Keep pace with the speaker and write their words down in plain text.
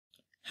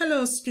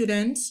Hello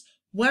students,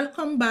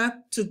 welcome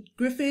back to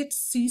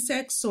Griffith's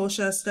CSEC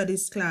Social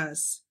Studies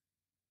class.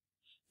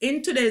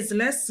 In today's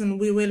lesson,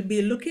 we will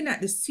be looking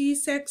at the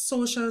CSEC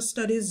Social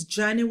Studies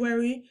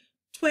January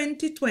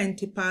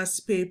 2020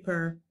 past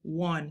paper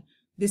 1.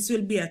 This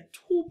will be a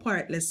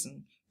two-part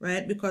lesson,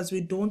 right? Because we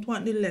don't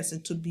want the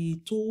lesson to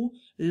be too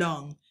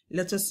long.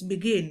 Let us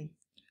begin.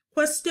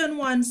 Question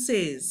 1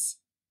 says,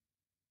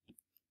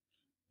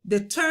 the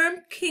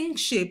term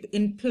kingship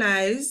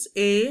implies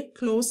A.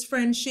 Close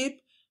friendship,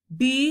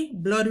 B.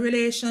 Blood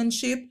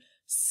relationship,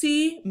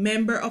 C.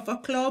 Member of a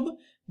club,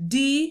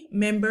 D.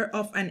 Member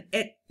of an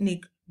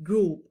ethnic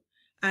group.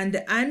 And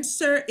the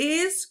answer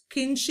is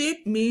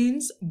kingship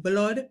means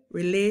blood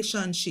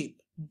relationship,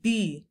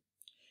 B.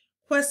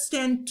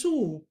 Question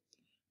 2.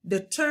 The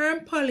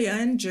term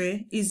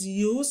polyandry is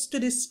used to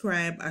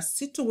describe a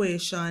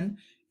situation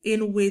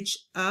in which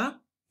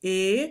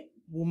A.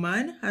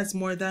 Woman has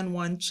more than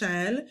one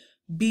child,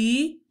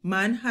 B.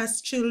 Man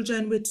has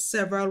children with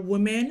several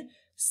women,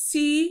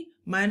 C.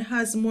 Man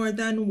has more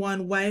than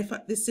one wife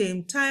at the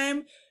same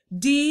time,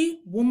 D.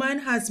 Woman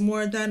has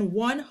more than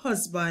one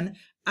husband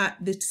at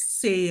the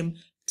same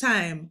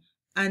time.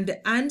 And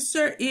the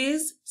answer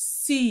is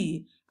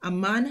C. A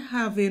man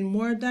having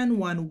more than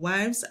one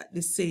wives at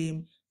the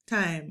same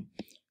time.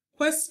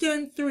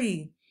 Question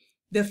 3.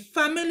 The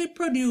family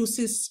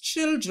produces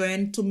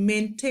children to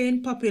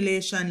maintain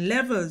population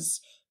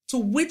levels. To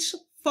which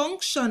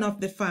function of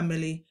the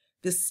family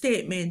the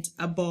statement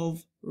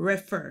above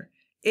refer?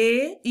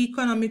 A.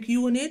 Economic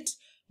unit,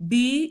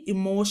 B.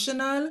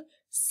 Emotional,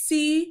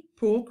 C.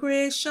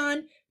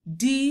 Procreation,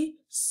 D.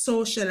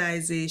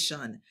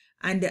 Socialization.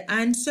 And the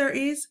answer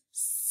is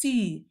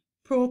C.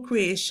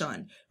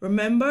 Procreation.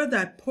 Remember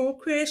that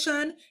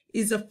procreation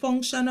is a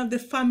function of the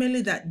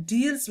family that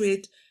deals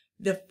with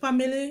the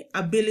family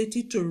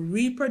ability to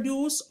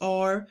reproduce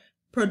or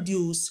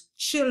produce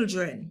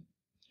children.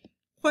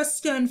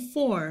 Question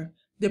 4.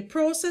 The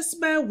process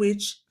by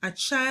which a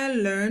child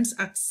learns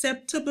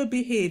acceptable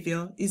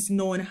behavior is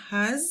known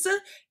as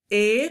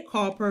A.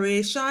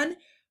 Cooperation,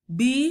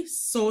 B.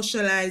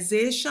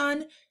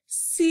 Socialization,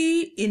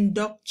 C.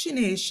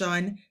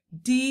 Indoctrination,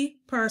 D.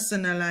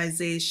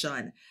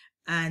 Personalization.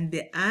 And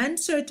the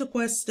answer to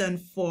question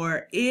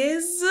 4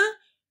 is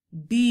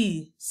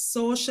B.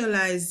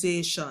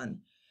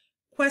 Socialization.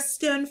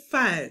 Question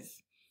 5.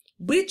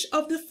 Which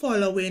of the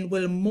following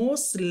will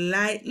most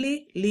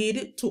likely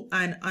lead to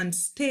an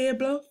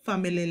unstable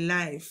family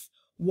life?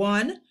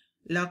 1.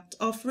 Lack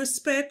of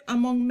respect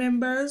among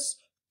members.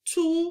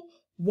 2.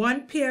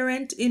 One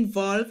parent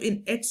involved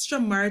in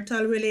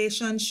extramarital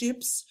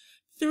relationships.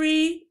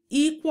 3.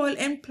 Equal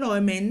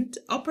employment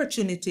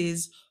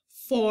opportunities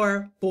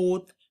for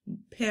both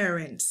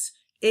parents.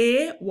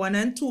 A. 1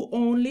 and 2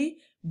 only.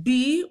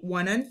 B.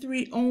 1 and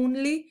 3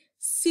 only.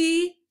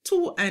 C.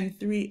 2 and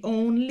 3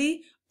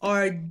 only.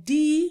 Or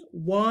D.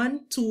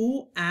 1,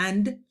 2,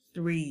 and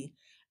 3.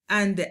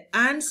 And the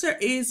answer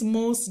is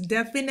most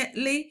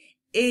definitely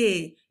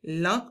A.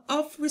 Lack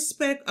of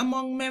respect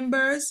among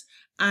members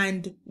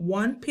and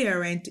one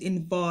parent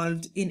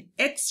involved in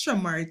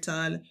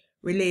extramarital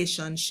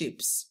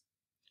relationships.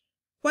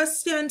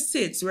 Question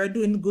 6. We're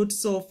doing good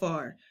so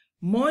far.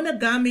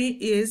 Monogamy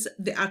is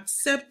the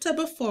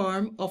acceptable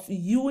form of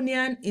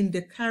union in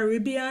the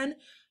Caribbean,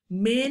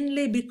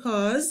 mainly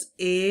because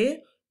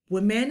A.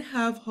 Women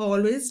have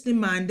always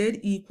demanded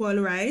equal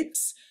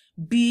rights.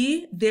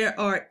 B. There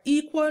are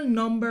equal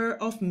number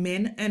of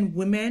men and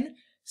women.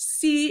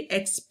 C.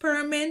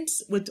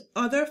 Experiments with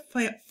other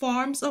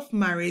forms of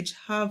marriage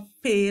have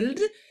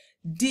failed.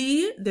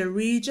 D. The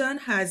region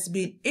has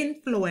been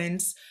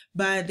influenced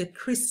by the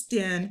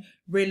Christian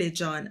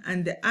religion.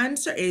 And the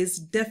answer is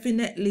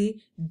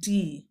definitely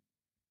D.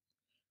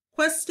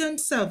 Question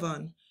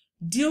 7.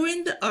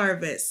 During the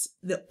harvest,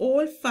 the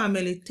whole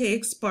family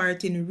takes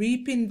part in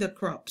reaping the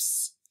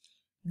crops.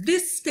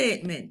 This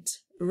statement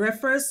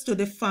refers to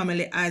the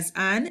family as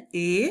an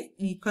A.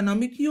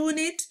 Economic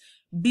unit,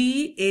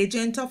 B.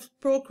 Agent of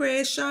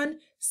procreation,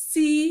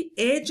 C.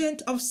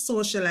 Agent of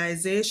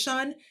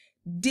socialization,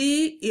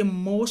 D.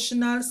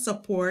 Emotional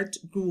support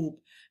group.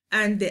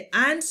 And the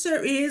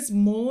answer is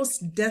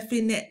most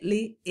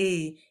definitely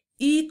A.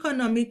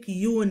 Economic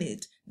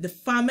unit, the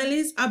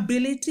family's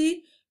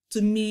ability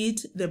to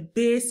meet the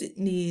basic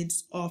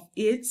needs of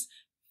its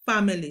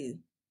family.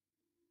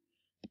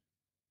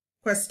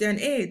 Question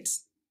 8.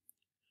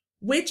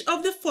 Which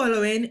of the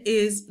following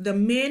is the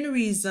main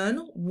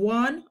reason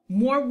 1.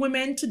 More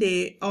women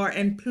today are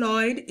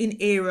employed in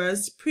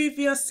areas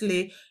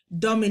previously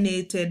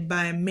dominated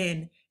by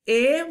men?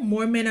 A.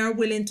 More men are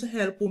willing to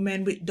help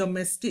women with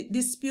domestic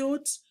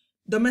disputes,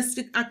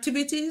 domestic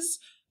activities.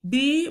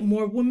 B.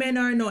 More women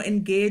are now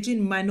engaged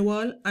in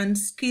manual and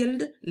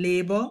skilled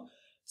labor.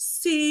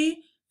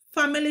 C.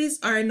 Families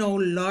are now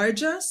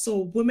larger,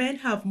 so women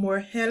have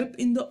more help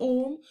in the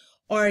home.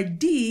 Or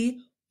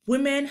D.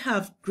 Women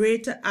have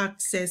greater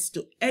access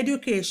to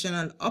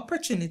educational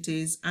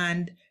opportunities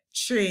and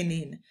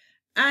training.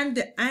 And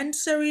the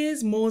answer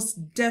is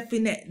most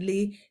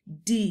definitely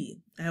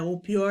D. I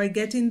hope you are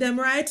getting them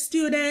right,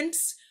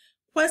 students.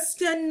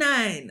 Question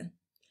 9.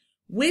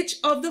 Which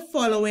of the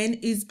following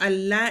is a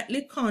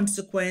likely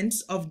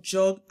consequence of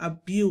drug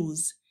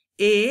abuse?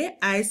 A.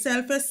 High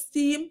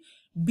self-esteem.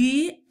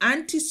 B.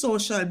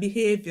 Antisocial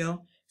behavior.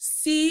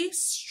 C.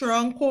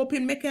 Strong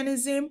coping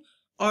mechanism.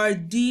 Or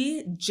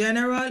D.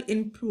 General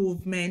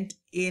improvement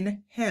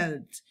in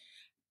health.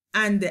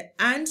 And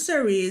the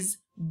answer is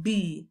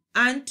B.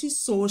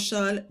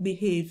 Antisocial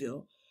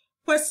behavior.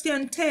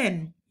 Question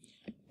 10.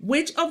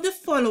 Which of the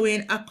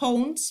following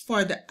accounts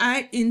for the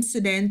high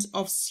incidence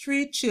of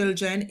street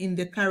children in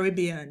the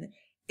Caribbean?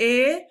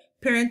 A.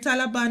 Parental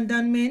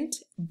abandonment.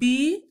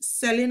 B.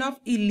 Selling of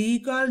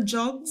illegal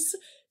drugs.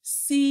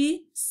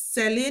 C.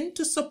 Selling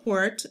to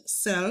support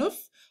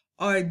self.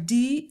 Or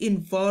D.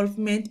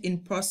 Involvement in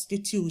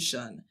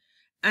prostitution.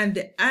 And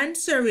the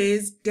answer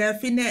is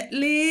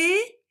definitely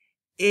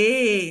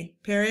A.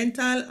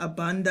 Parental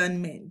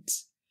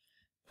abandonment.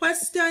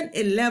 Question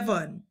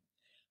 11.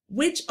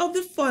 Which of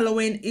the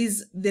following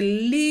is the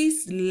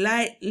least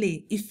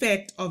likely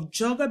effect of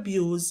drug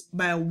abuse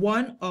by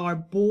one or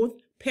both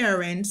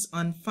parents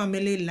on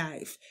family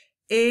life?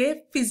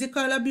 A.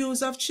 Physical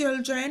abuse of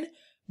children.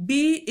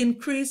 B.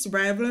 Increased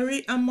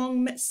rivalry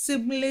among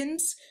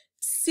siblings.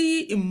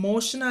 C.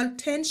 Emotional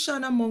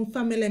tension among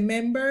family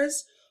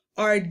members.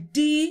 Or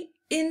D.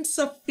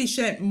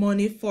 Insufficient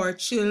money for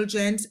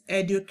children's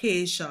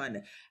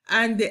education.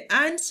 And the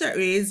answer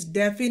is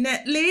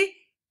definitely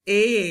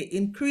A.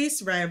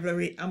 Increased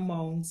rivalry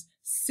amongst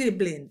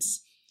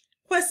siblings.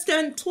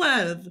 Question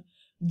 12.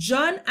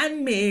 John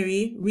and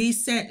Mary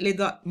recently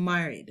got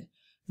married.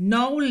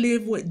 Now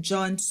live with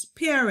John's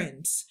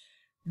parents.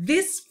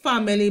 This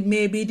family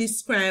may be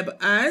described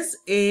as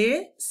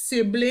A.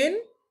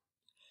 Sibling.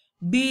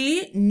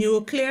 B.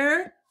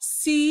 Nuclear.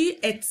 C.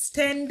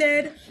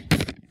 Extended.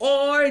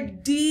 Or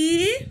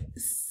D.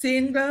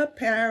 Single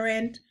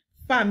parent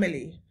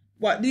family.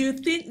 What do you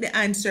think the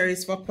answer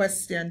is for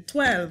question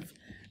 12?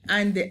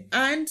 And the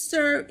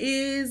answer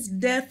is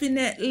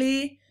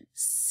definitely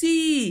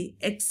C.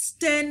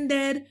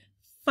 Extended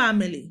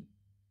family.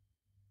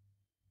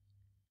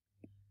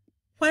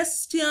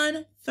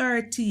 Question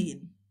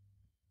 13.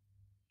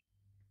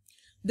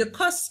 The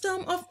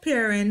custom of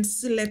parents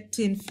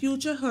selecting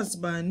future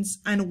husbands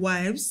and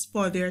wives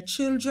for their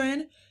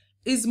children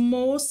is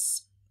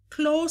most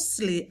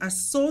closely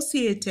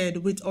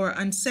associated with our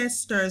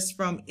ancestors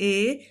from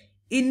A.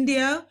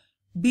 India,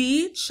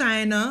 B.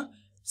 China,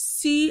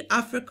 C.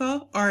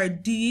 Africa, or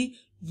D.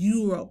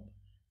 Europe.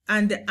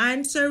 And the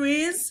answer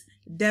is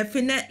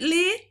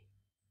definitely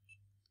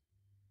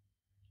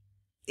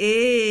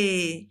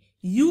A.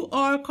 You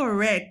are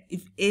correct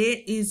if A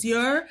is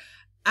your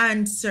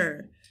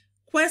answer.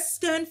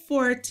 Question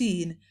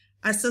 14.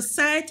 A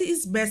society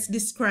is best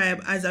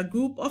described as a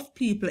group of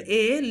people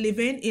A.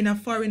 living in a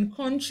foreign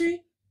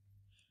country,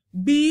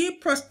 B.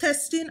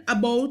 protesting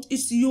about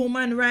its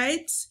human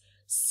rights,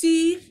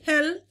 C.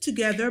 held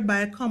together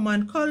by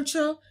common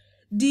culture,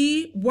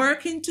 D.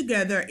 working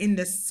together in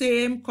the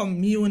same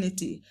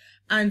community.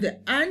 And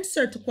the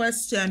answer to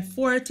question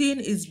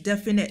 14 is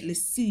definitely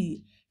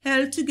C.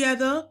 Held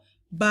together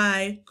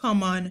by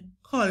common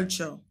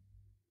culture.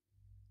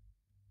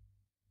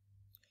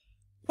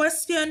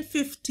 Question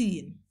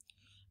 15.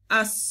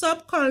 A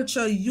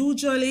subculture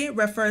usually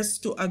refers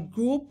to a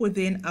group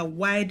within a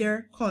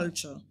wider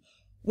culture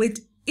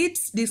with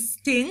its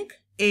distinct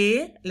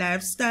A.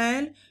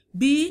 lifestyle,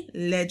 B.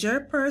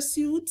 leisure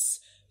pursuits,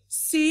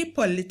 C.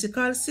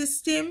 political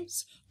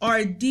systems,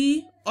 or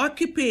D.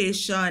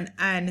 occupation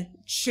and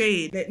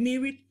trade. Let me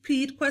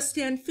repeat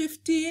question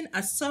 15.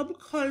 A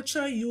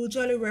subculture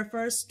usually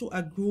refers to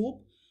a group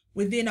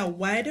within a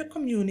wider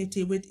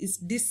community with its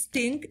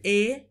distinct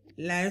A.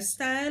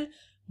 lifestyle,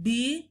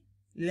 B.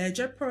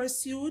 leisure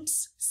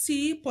pursuits,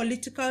 C.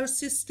 political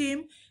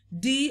system,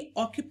 D.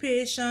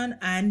 occupation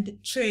and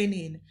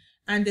training.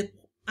 And the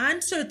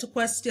answer to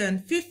question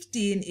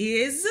 15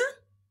 is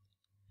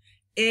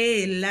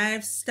A.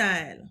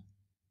 lifestyle.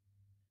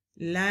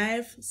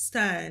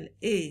 Lifestyle,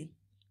 A.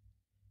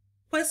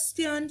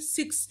 Question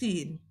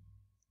 16.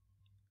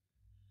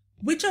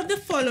 Which of the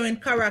following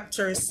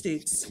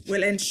characteristics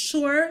will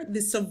ensure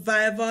the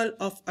survival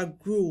of a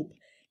group?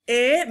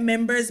 A.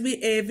 Members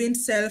behaving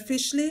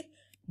selfishly.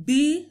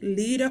 B.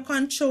 Leader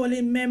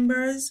controlling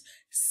members.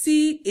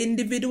 C.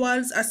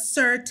 Individuals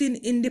asserting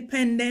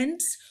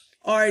independence.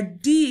 Or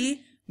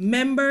D.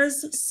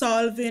 Members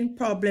solving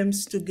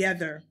problems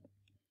together.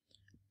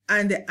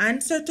 And the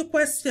answer to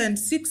question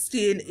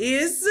 16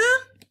 is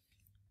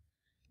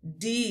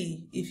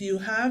D. If you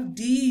have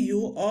D,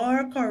 you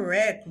are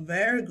correct.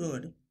 Very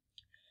good.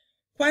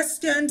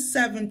 Question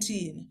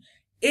 17.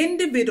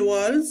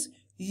 Individuals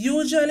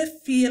usually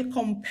feel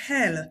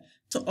compelled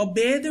to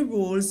obey the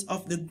rules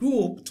of the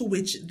group to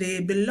which they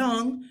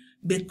belong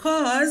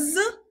because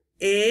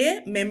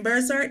A.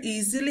 Members are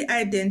easily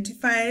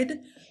identified.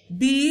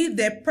 B.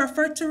 They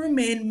prefer to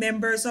remain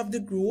members of the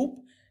group.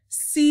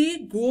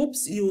 C,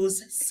 groups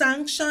use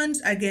sanctions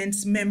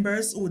against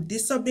members who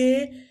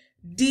disobey.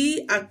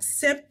 D,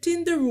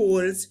 accepting the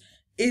rules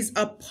is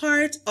a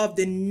part of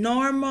the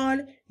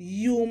normal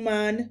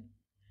human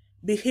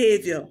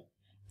behavior.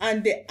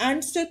 And the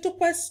answer to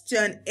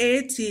question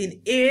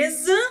 18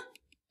 is,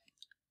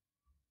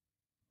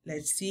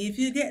 let's see if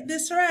you get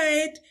this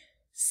right,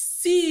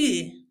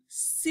 C.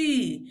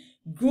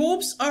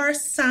 Groups are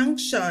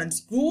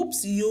sanctions.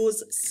 Groups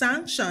use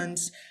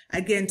sanctions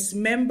against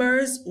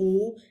members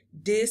who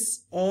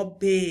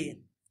disobey.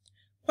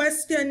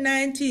 Question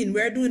 19.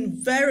 We're doing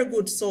very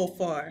good so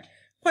far.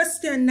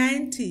 Question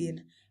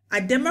 19.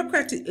 A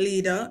democratic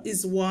leader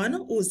is one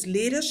whose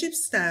leadership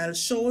style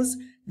shows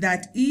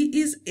that he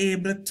is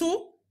able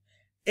to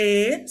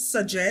A.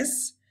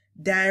 Suggest,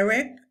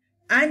 direct,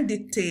 and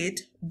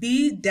dictate.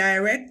 B.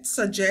 Direct,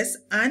 suggest,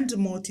 and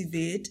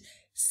motivate.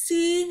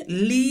 C.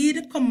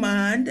 Lead,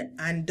 command,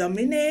 and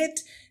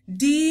dominate.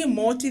 D.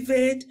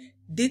 Motivate,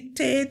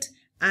 dictate,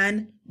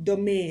 and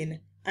domain.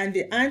 And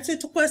the answer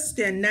to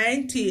question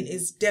 19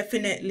 is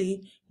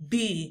definitely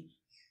B.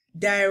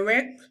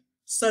 Direct,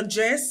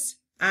 suggest,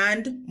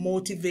 and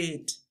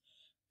motivate.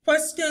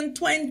 Question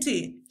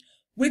 20.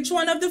 Which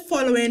one of the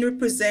following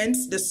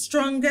represents the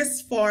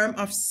strongest form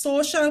of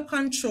social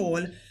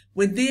control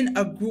within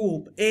a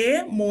group?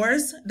 A.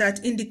 Mores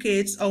that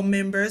indicates how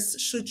members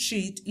should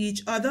treat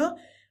each other.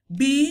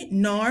 B.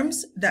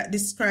 Norms that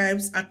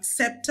describes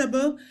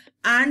acceptable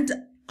and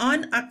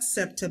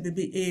unacceptable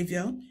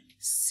behavior.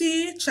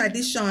 C.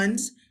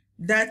 Traditions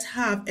that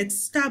have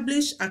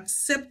established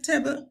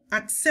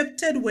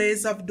accepted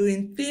ways of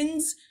doing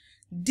things.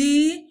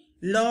 D.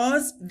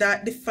 Laws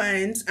that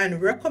defines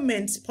and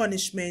recommends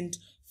punishment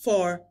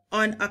for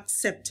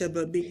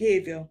unacceptable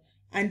behavior.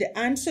 And the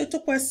answer to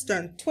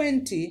question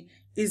 20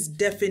 is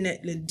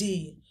definitely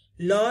D.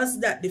 Laws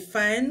that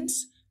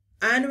defines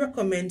and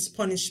recommends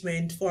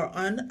punishment for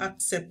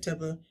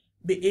unacceptable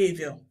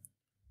behavior.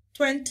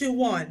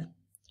 21.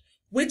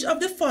 Which of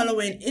the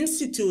following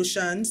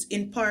institutions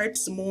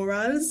imparts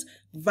morals,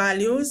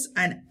 values,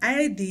 and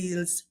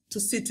ideals to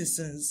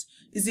citizens?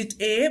 Is it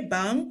A.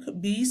 Bank,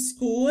 B.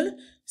 School,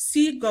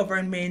 C.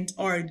 Government,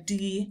 or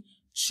D.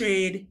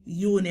 Trade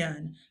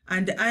union?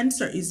 And the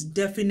answer is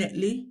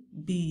definitely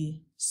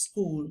B.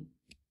 School.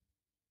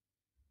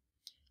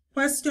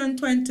 Question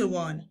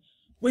 21.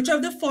 Which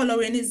of the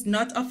following is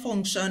not a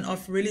function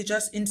of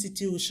religious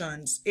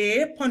institutions?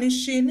 A.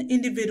 Punishing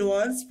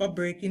individuals for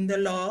breaking the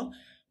law.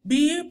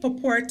 B.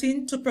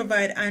 Purporting to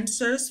provide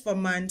answers for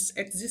man's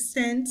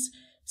existence.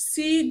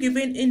 C.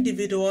 Giving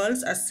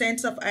individuals a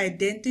sense of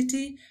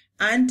identity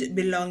and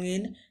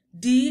belonging.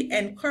 D.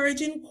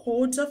 Encouraging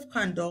codes of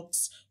conduct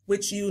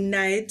which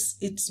unites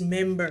its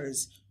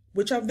members.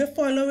 Which of the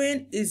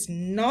following is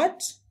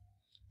not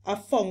a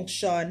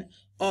function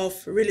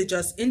of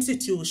religious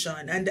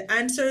institution? And the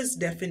answer is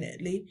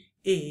definitely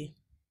A.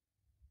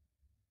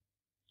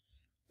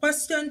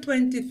 Question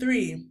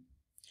 23.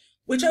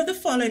 Which of the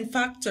following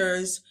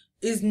factors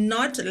is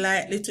not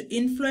likely to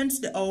influence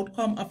the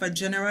outcome of a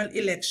general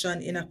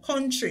election in a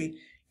country?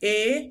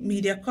 A.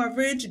 Media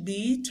coverage.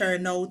 B.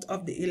 Turnout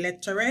of the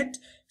electorate.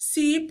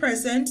 C.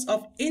 Presence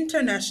of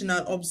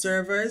international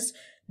observers.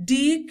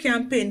 D.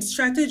 Campaign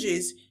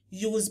strategies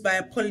used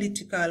by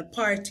political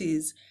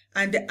parties.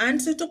 And the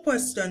answer to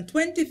question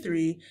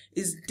 23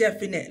 is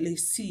definitely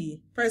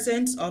C.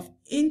 Presence of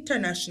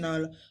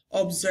international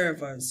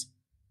observers.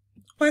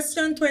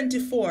 Question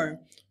 24.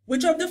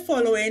 Which of the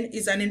following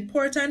is an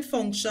important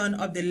function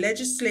of the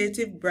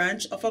legislative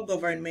branch of a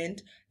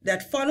government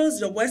that follows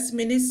the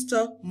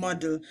Westminster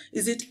model?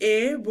 Is it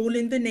A.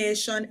 Ruling the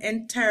nation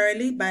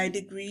entirely by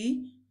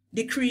decree?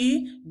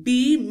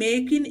 B.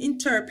 Making,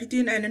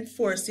 interpreting, and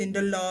enforcing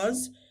the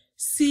laws.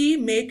 C.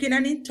 Making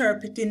and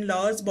interpreting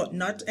laws but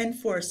not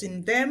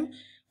enforcing them.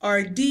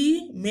 Or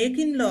D.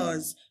 Making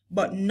laws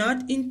but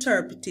not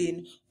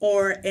interpreting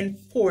or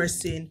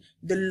enforcing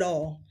the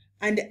law.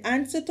 And the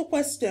answer to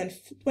question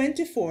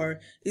 24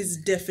 is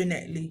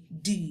definitely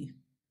D.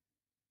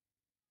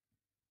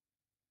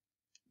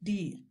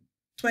 D.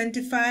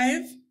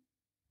 25.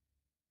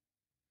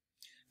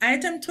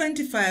 Item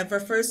 25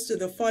 refers to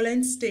the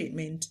following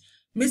statement.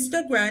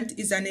 Mr. Grant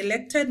is an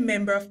elected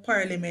member of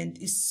Parliament.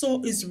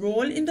 His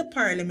role in the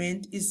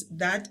Parliament is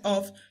that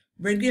of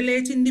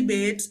regulating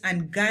debates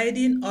and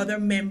guiding other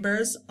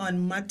members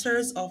on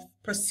matters of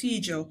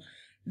procedure.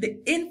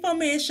 The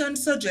information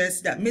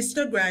suggests that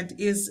Mr. Grant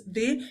is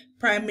the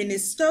Prime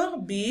Minister,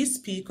 B.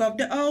 Speaker of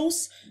the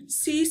House,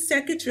 C.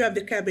 Secretary of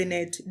the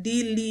Cabinet,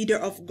 D. Leader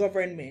of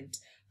Government.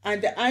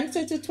 And the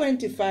answer to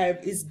 25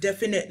 is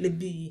definitely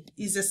B.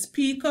 He's a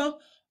Speaker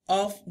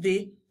of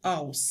the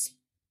House.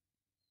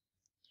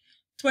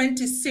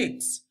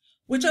 26.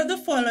 Which of the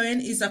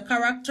following is a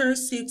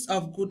characteristic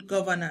of good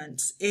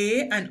governance?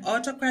 A. An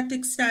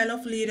autocratic style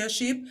of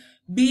leadership.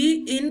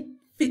 B.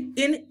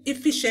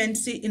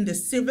 Inefficiency in the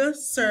civil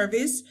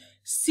service.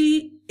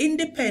 C.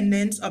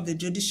 Independence of the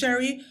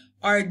judiciary.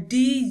 Or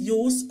D.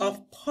 Use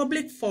of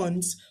public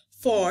funds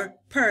for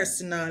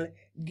personal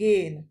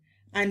gain.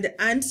 And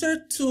the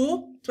answer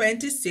to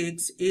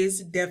 26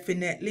 is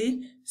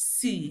definitely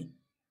C.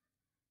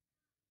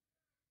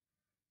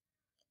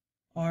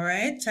 All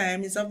right,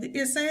 time is of the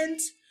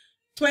essence.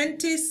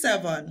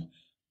 27.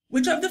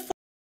 Which of the